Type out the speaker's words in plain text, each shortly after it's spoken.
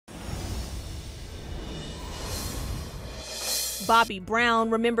Bobby Brown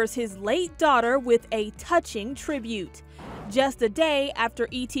remembers his late daughter with a touching tribute. Just a day after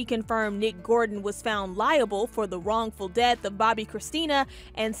E.T. confirmed Nick Gordon was found liable for the wrongful death of Bobbi Kristina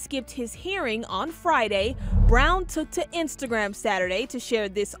and skipped his hearing on Friday, Brown took to Instagram Saturday to share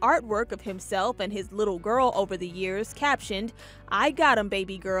this artwork of himself and his little girl over the years, captioned, "I got him,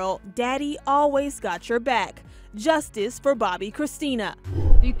 baby girl. Daddy always got your back. Justice for Bobbi Kristina."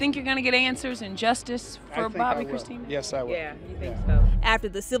 Do you think you're going to get answers and justice for Bobbi Kristina? Yes, I will. Yeah, you think so? After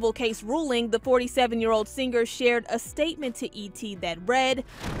the civil case ruling, the 47-year-old singer shared a statement to E.T. that read,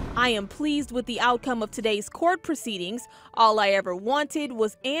 "I am pleased with the outcome of today's court proceedings. All I ever wanted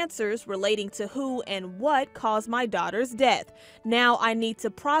was answers relating to who and what caused my daughter's death. Now I need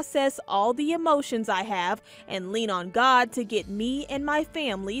to process all the emotions I have and lean on God to get me and my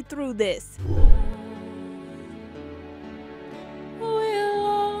family through this."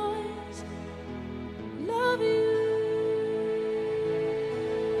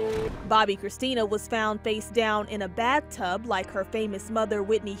 Bobbi Kristina was found face down in a bathtub like her famous mother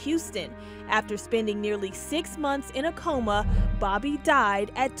Whitney Houston. After spending nearly 6 months in a coma, Bobbi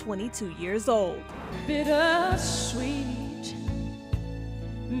died at 22 years old. Bittersweet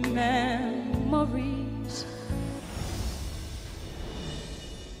memory.